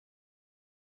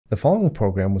The following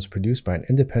program was produced by an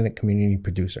independent community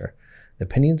producer. The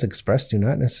opinions expressed do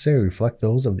not necessarily reflect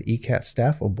those of the ECAT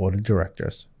staff or board of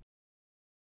directors.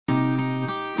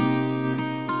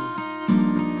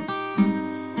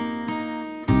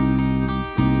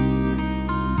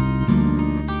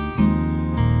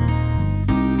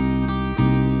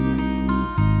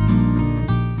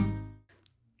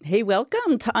 Hey,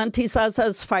 welcome to Auntie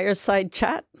Zaza's Fireside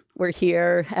Chat. We're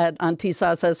here at Auntie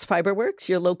Zaza's Fiberworks,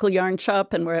 your local yarn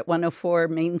shop, and we're at 104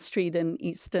 Main Street in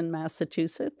Easton,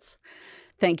 Massachusetts.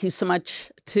 Thank you so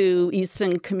much to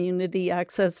Easton Community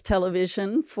Access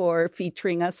Television for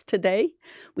featuring us today.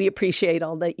 We appreciate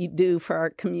all that you do for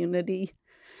our community.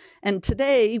 And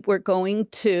today we're going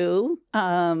to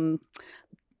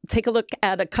take a look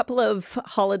at a couple of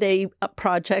holiday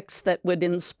projects that would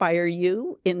inspire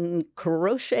you in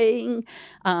crocheting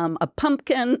a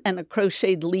pumpkin and a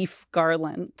crocheted leaf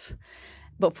garland.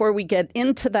 Before we get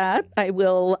into that, I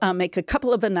will make a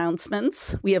couple of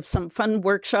announcements. We have some fun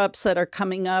workshops that are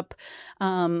coming up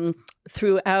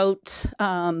throughout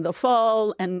the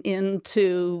fall and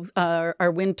into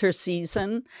our winter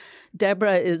season.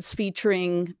 Deborah is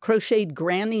featuring crocheted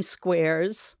granny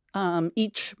squares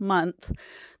each month.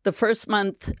 The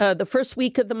first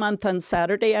week of the month on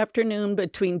Saturday afternoon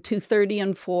between 2:30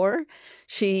 and 4,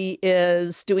 she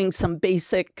is doing some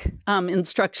basic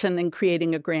instruction in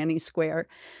creating a granny square.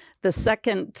 The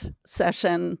second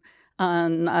session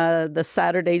on the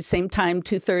Saturday, same time,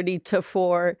 2:30 to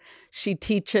 4, she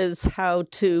teaches how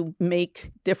to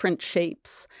make different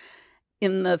shapes.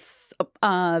 In the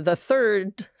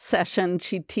third session,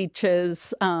 she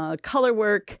teaches color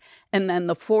work, and then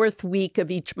the fourth week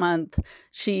of each month,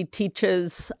 she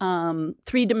teaches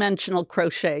three-dimensional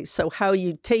crochet. So how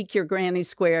you take your granny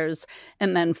squares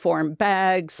and then form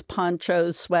bags,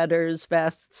 ponchos, sweaters,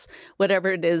 vests, whatever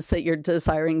it is that you're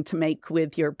desiring to make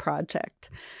with your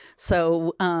project.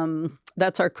 So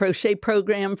that's our crochet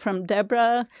program from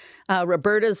Deborah.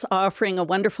 Roberta's offering a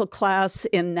wonderful class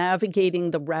in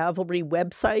navigating the Ravelry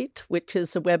website, which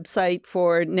is a website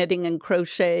for knitting and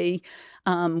crochet,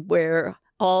 where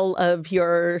all of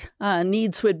your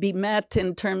needs would be met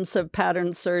in terms of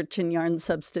pattern search and yarn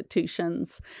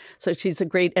substitutions. So she's a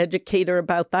great educator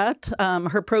about that.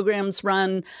 Her programs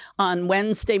run on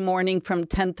Wednesday morning from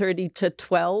 10:30 to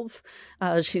 12.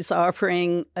 She's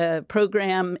offering a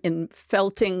program in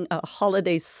felting a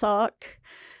holiday sock.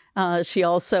 She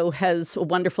also has a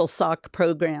wonderful sock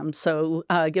program. So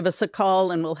give us a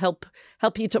call and we'll help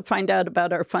you to find out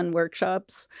about our fun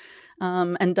workshops.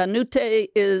 And Danute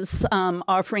is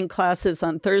offering classes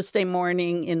on Thursday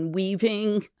morning in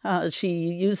weaving. She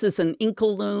uses an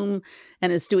inkle loom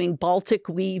and is doing Baltic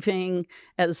weaving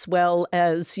as well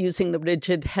as using the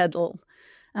rigid heddle.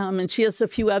 And she has a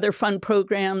few other fun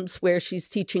programs where she's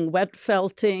teaching wet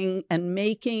felting and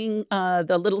making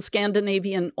the little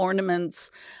Scandinavian ornaments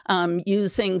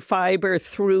using fiber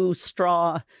through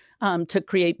straw to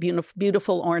create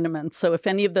beautiful ornaments. So if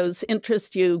any of those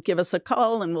interest you, give us a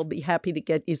call and we'll be happy to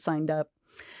get you signed up.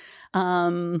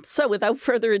 So without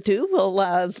further ado, we'll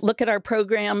look at our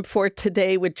program for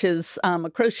today, which is a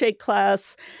crochet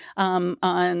class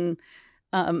on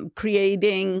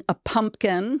creating a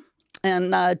pumpkin.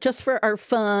 And just for our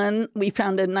fun, we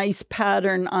found a nice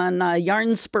pattern on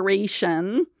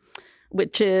Yarnspiration,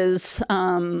 which is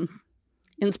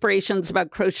Inspirations About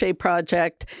Crochet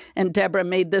Project. And Deborah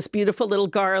made this beautiful little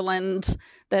garland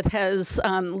that has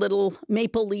little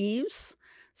maple leaves.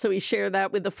 So we share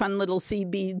that with the fun little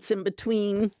seed beads in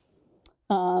between.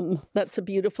 That's a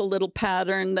beautiful little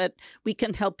pattern that we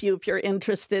can help you if you're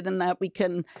interested in that. We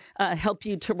can help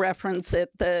you to reference it.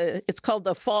 It's called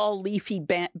the Fall Leafy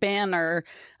Banner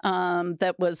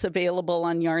that was available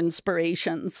on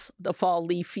Yarnspirations. The Fall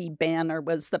Leafy Banner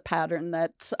was the pattern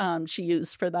that she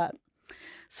used for that.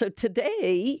 So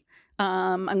today,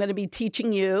 I'm going to be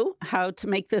teaching you how to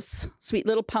make this sweet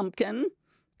little pumpkin.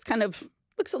 It's kind of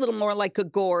looks a little more like a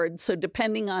gourd. So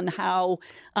depending on how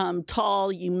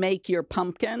tall you make your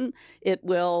pumpkin, it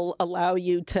will allow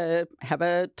you to have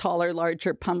a taller,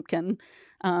 larger pumpkin.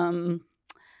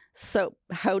 So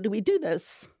how do we do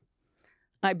this?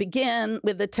 I begin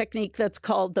with a technique that's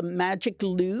called the magic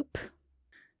loop.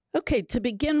 Okay, to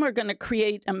begin, we're going to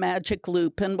create a magic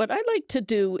loop. And what I like to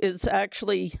do is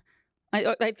actually,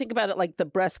 I think about it like the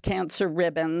breast cancer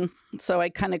ribbon. So I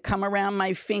kind of come around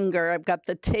my finger. I've got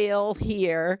the tail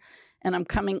here, and I'm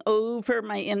coming over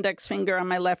my index finger on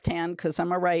my left hand because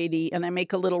I'm a righty, and I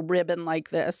make a little ribbon like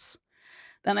this.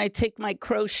 Then I take my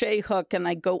crochet hook and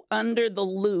I go under the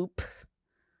loop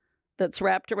that's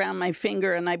wrapped around my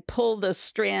finger, and I pull the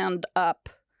strand up.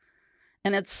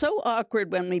 And it's so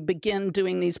awkward when we begin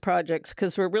doing these projects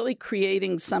because we're really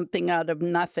creating something out of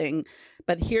nothing.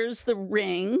 But here's the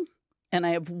ring, and I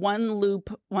have one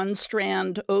loop, one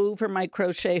strand over my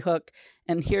crochet hook,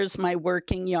 and here's my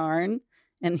working yarn,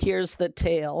 and here's the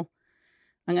tail.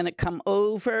 I'm going to come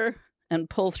over and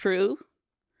pull through,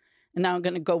 and now I'm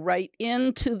going to go right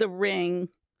into the ring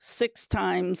 6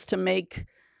 times to make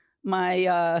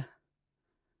my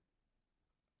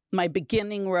my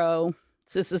beginning row.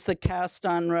 So this is the cast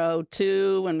on row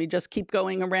 2, and we just keep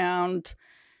going around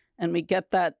and we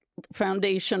get that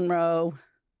foundation row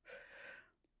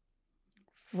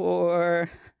I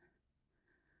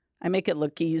make it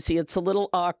look easy. It's a little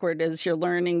awkward as you're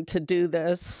learning to do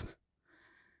this.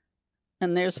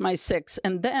 And there's my 6.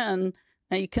 And then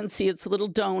now you can see it's a little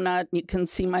donut. You can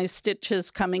see my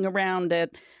stitches coming around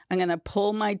it. I'm going to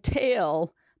pull my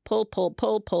tail, pull, pull,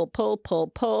 pull, pull, pull, pull,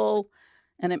 pull.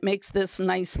 And it makes this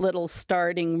nice little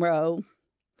starting row.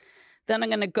 Then I'm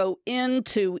going to go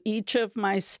into each of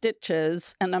my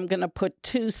stitches, and I'm going to put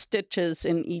 2 stitches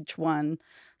in each one.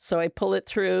 So I pull it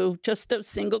through just a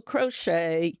single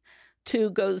crochet,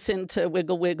 2 goes into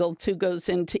wiggle, wiggle, 2 goes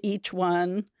into each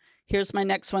one. Here's my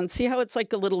next one. See how it's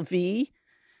like a little V?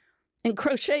 In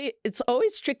crochet, it's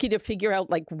always tricky to figure out,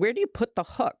 like, where do you put the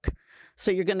hook? So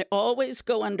you're going to always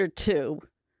go under 2.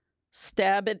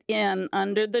 Stab it in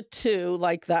under the 2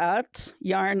 like that,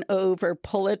 yarn over,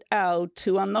 pull it out,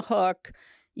 2 on the hook,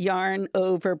 yarn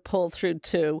over, pull through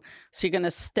 2. So you're going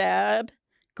to stab,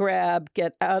 grab,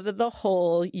 get out of the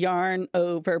hole, yarn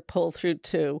over, pull through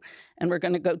 2. And we're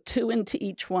going to go 2 into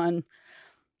each one.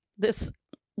 This,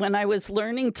 when I was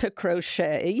learning to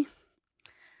crochet,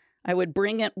 I would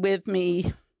bring it with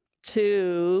me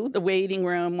to the waiting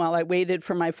room while I waited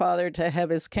for my father to have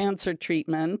his cancer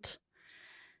treatment.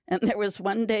 And there was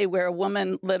one day where a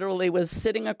woman literally was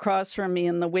sitting across from me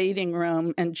in the waiting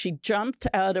room, and she jumped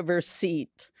out of her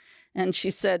seat. And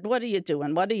she said, "What are you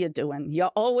doing? What are you doing? You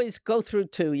always go through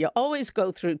 2. You always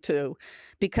go through 2."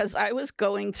 Because I was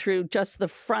going through just the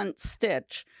front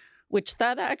stitch, which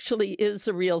that actually is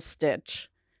a real stitch.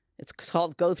 It's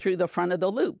called go through the front of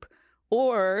the loop.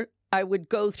 Or I would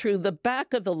go through the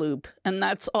back of the loop, and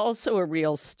that's also a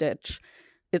real stitch.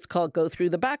 It's called go through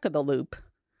the back of the loop.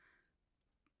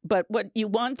 But what you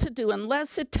want to do,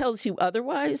 unless it tells you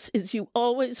otherwise, is you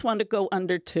always want to go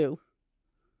under 2.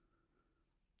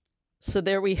 So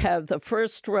there we have the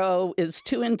first row is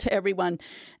 2 into every one.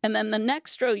 And then the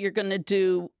next row you're going to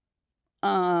do,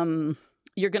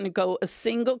 you're going to go a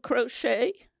single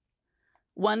crochet,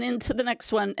 1 into the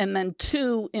next one, and then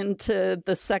 2 into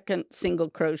the second single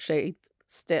crochet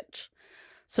stitch.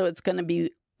 So it's going to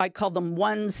be, I call them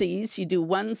onesies. You do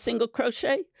 1 single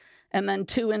crochet, and then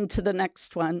 2 into the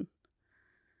next one,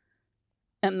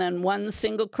 and then 1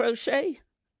 single crochet,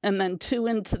 and then 2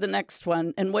 into the next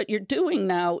one. And what you're doing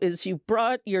now is you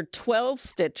brought your 12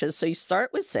 stitches. So you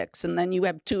start with 6, and then you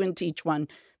have 2 into each one.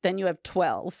 Then you have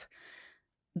 12.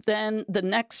 Then the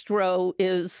next row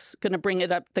is going to bring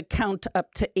it up, the count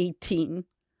up to 18.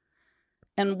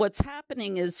 And what's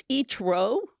happening is each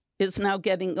row is now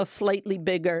getting a slightly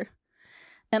bigger.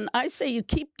 And I say you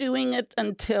keep doing it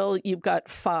until you've got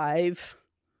 5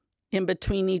 in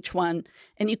between each one.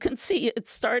 And you can see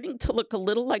it's starting to look a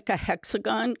little like a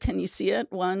hexagon. Can you see it?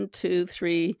 1, 2,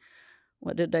 3.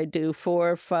 What did I do?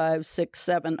 4, 5, 6,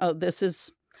 7. Oh, this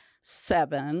is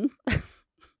 7.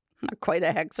 Not quite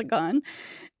a hexagon.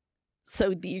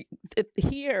 So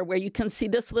here where you can see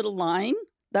this little line,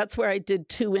 that's where I did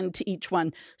 2 into each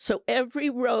one. So every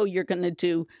row you're going to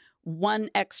do 1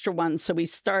 extra one. So we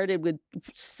started with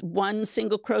 1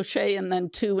 single crochet and then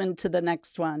 2 into the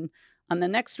next one. On the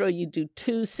next row, you do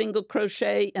 2 single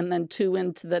crochet and then 2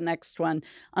 into the next one.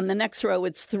 On the next row,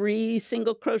 it's 3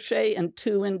 single crochet and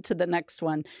 2 into the next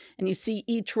one. And you see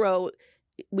each row,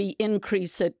 we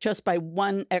increase it just by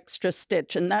 1 extra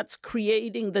stitch. And that's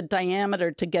creating the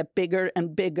diameter to get bigger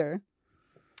and bigger.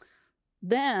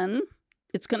 Then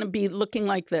it's going to be looking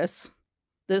like this.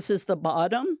 This is the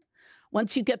bottom.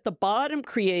 Once you get the bottom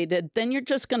created, then you're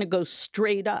just going to go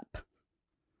straight up.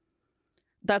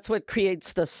 That's what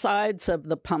creates the sides of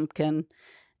the pumpkin.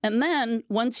 And then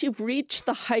once you've reached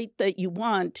the height that you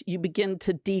want, you begin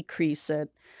to decrease it.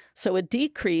 So a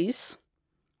decrease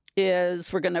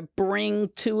is we're going to bring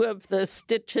 2 of the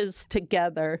stitches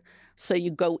together. So you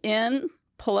go in,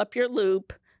 pull up your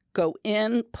loop, go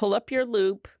in, pull up your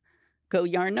loop, go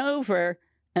yarn over,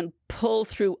 and pull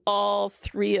through all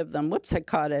 3 of them. Whoops, I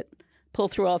caught it. Pull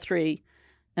through all 3.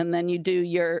 And then you do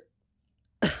your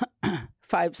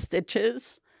 5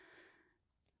 stitches.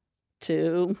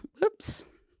 2, whoops.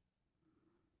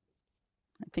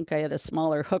 I think I had a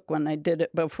smaller hook when I did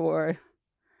it before.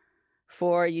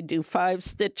 4, you do 5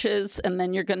 stitches, and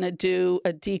then you're going to do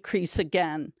a decrease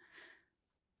again.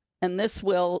 And this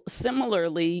will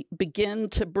similarly begin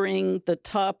to bring the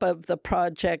top of the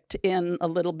project in a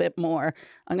little bit more.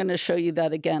 I'm going to show you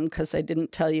that again because I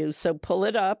didn't tell you. So pull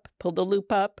it up, pull the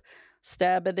loop up,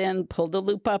 stab it in, pull the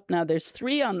loop up. Now there's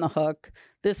 3 on the hook.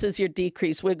 This is your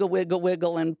decrease. Wiggle, wiggle,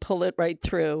 wiggle, and pull it right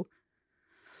through.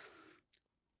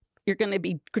 You're going to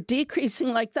be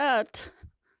decreasing like that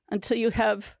until you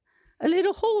have a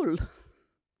little hole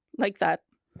like that.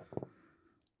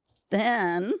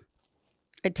 Then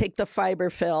I take the fiber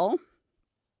fill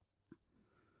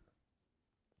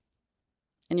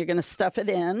and you're going to stuff it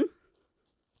in.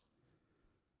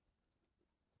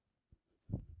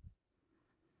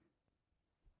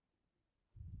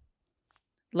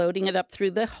 Loading it up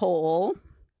through the hole.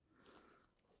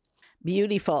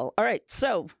 Beautiful. All right,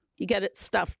 so you get it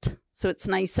stuffed so it's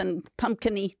nice and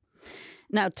pumpkin-y.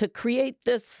 Now, to create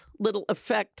this little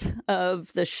effect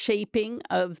of the shaping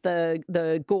of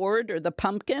the gourd or the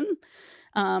pumpkin,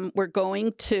 we're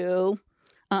going to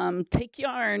take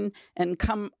yarn and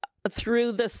come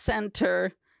through the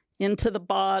center into the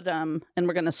bottom, and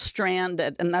we're going to strand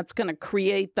it, and that's going to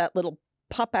create that little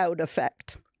pop-out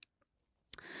effect.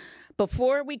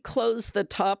 Before we close the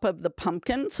top of the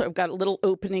pumpkin, so I've got a little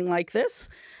opening like this,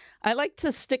 I like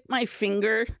to stick my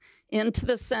finger into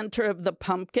the center of the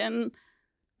pumpkin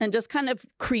and just kind of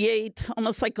create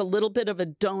almost like a little bit of a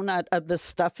donut of the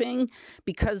stuffing,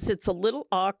 because it's a little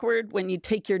awkward when you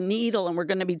take your needle and we're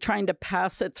going to be trying to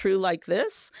pass it through like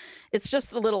this. It's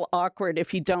just a little awkward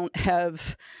if you don't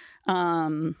have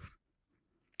kind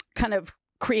of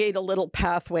create a little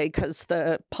pathway, because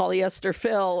the polyester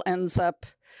fill ends up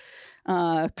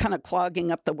kind of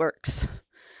clogging up the works.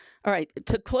 All right,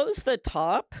 to close the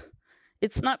top,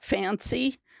 it's not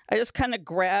fancy. I just kind of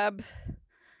grab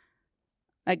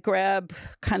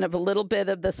kind of a little bit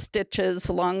of the stitches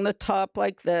along the top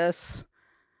like this.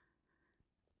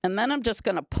 And then I'm just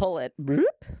going to pull it.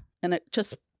 And it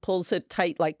just pulls it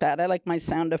tight like that. I like my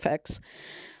sound effects.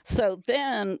 So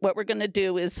then what we're going to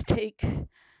do is take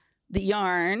the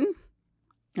yarn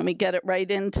and we get it right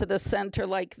into the center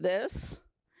like this.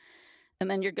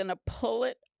 And then you're going to pull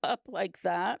it up like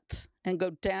that and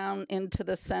go down into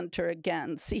the center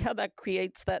again. See how that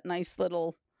creates that nice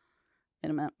little, wait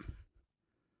a minute.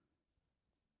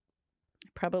 I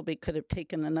probably could have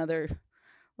taken another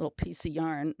little piece of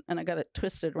yarn and I got it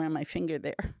twisted around my finger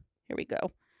there. Here we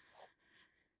go.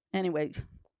 Anyway, so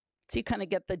you kind of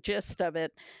get the gist of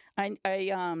it. I'm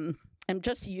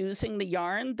just using the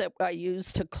yarn that I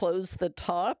use to close the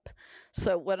top.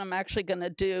 So what I'm actually going to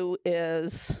do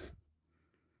is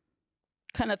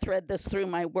kind of thread this through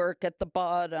my work at the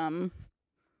bottom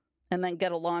and then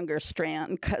get a longer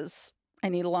strand, because I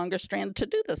need a longer strand to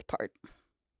do this part.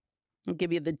 I'll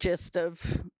give you the gist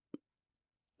of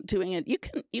doing it.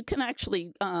 You can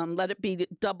actually let it be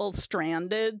double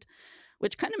stranded,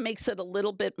 which kind of makes it a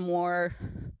little bit more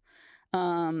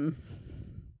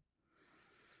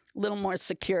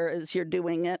secure as you're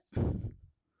doing it.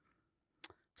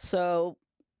 So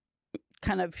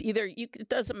kind of it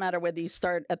doesn't matter whether you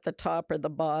start at the top or the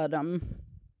bottom.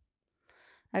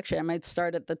 Actually, I might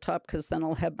start at the top because then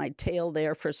I'll have my tail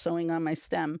there for sewing on my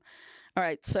stem. All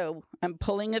right, so I'm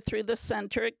pulling it through the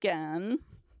center again.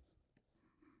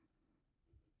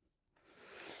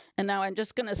 And now I'm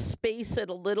just going to space it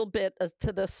a little bit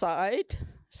to the side.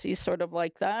 See, sort of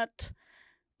like that.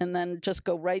 And then just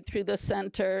go right through the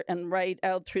center and right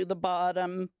out through the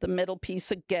bottom, the middle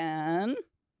piece again.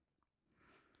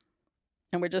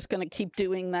 And we're just going to keep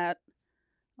doing that.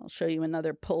 I'll show you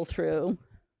another pull through.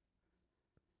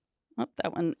 Oh,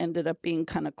 that one ended up being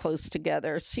kind of close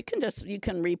together. So you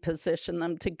can reposition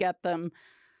them to get them,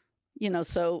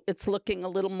 so it's looking a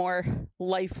little more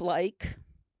lifelike.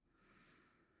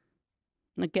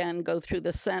 Again, go through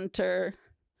the center,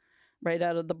 right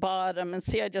out of the bottom. And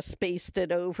see, I just spaced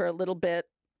it over a little bit.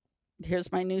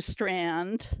 Here's my new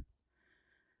strand.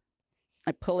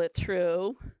 I pull it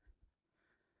through.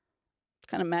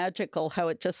 Kind of magical how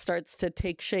it just starts to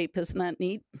take shape. Isn't that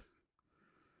neat?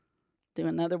 Do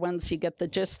another one so you get the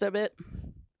gist of it.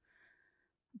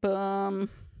 Boom.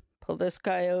 Pull this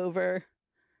guy over.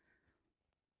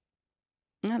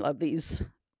 I love these.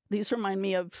 These remind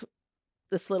me of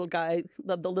this little guy,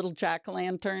 the little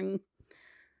jack-o'-lantern.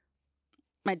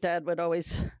 My dad would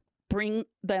always bring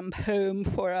them home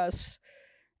for us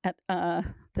at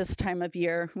this time of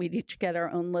year. We'd each get our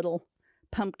own little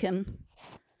pumpkin.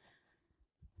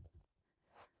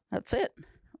 That's it.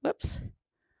 Whoops.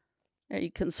 There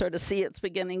you can sort of see it's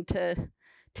beginning to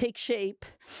take shape.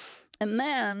 And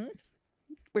then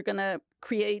we're going to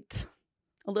create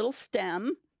a little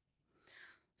stem.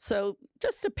 So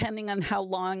just depending on how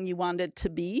long you want it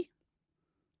to be.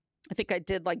 I think I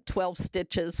did like 12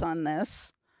 stitches on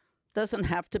this. Doesn't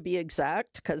have to be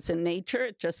exact because in nature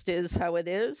it just is how it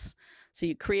is. So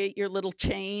you create your little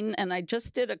chain, and I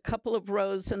just did a couple of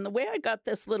rows, and the way I got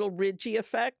this little ridgy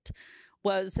effect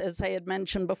was, as I had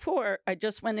mentioned before, I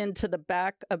just went into the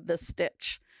back of the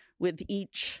stitch with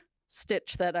each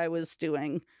stitch that I was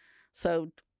doing.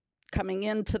 So coming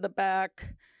into the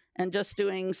back and just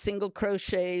doing single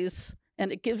crochets, and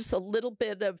it gives a little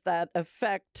bit of that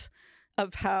effect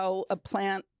of how a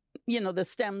plant, you know, the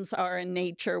stems are in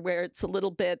nature, where it's a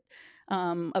little bit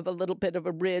of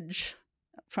a ridge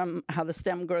from how the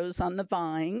stem grows on the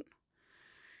vine.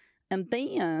 And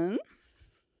then,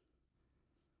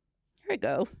 here we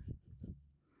go.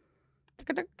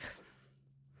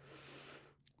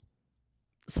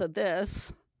 So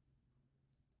this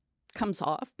comes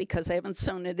off because I haven't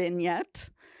sewn it in yet.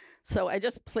 So I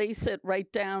just place it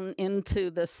right down into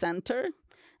the center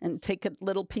and take a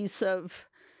little piece of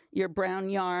your brown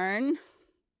yarn.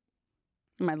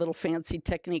 My little fancy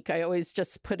technique, I always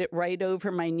just put it right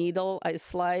over my needle. I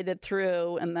slide it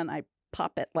through and then I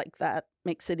pop it like that.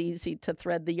 Makes it easy to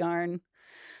thread the yarn.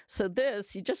 So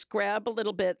this, you just grab a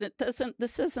little bit.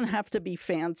 This doesn't have to be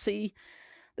fancy.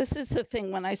 This is the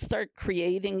thing, when I start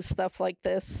creating stuff like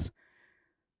this,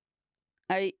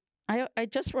 I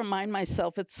just remind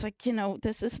myself, it's like, you know,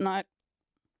 this is not,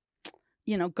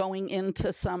 you know, going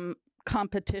into some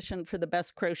competition for the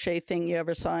best crochet thing you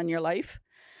ever saw in your life.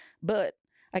 But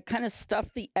I kind of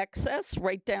stuffed the excess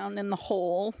right down in the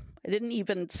hole. I didn't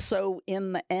even sew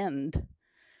in the end,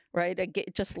 right? I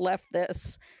just left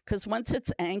this because once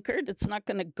it's anchored, it's not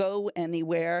going to go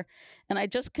anywhere. And I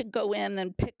just could go in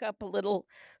and pick up a little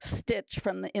stitch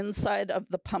from the inside of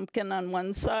the pumpkin on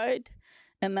one side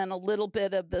and then a little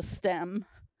bit of the stem.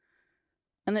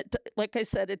 And it, like I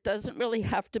said, it doesn't really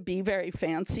have to be very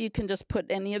fancy. You can just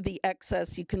put any of the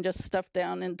excess, you can just stuff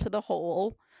down into the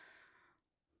hole.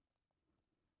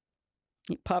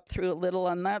 You pop through a little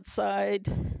on that side,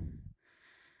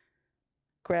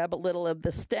 grab a little of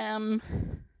the stem.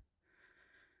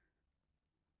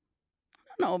 I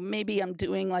don't know, maybe I'm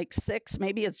doing like 6,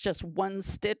 maybe it's just 1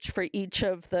 stitch for each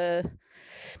of the,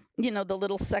 you know, the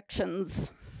little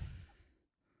sections.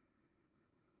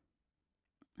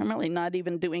 I'm really not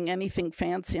even doing anything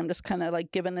fancy. I'm just kind of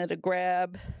like giving it a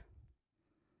grab.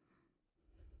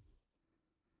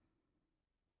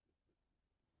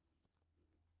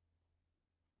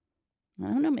 I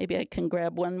don't know, maybe I can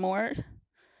grab one more.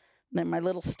 Then my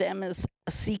little stem is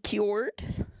secured.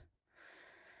 And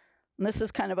this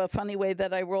is kind of a funny way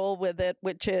that I roll with it,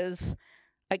 which is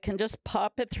I can just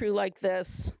pop it through like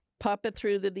this, pop it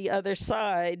through to the other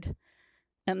side,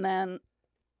 and then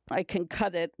I can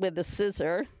cut it with a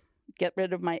scissor, get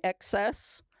rid of my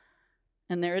excess,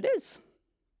 and there it is.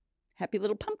 Happy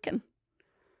little pumpkin.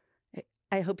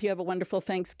 I hope you have a wonderful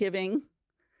Thanksgiving.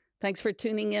 Thanks for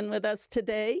tuning in with us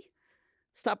today.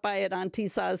 Stop by at Auntie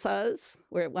Zaza's.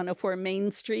 We're at 104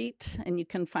 Main Street, and you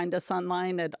can find us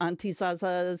online at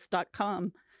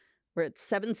auntiezazas.com. We're at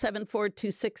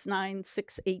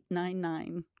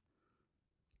 774-269-6899.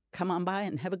 Come on by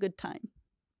and have a good time.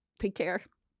 Take care.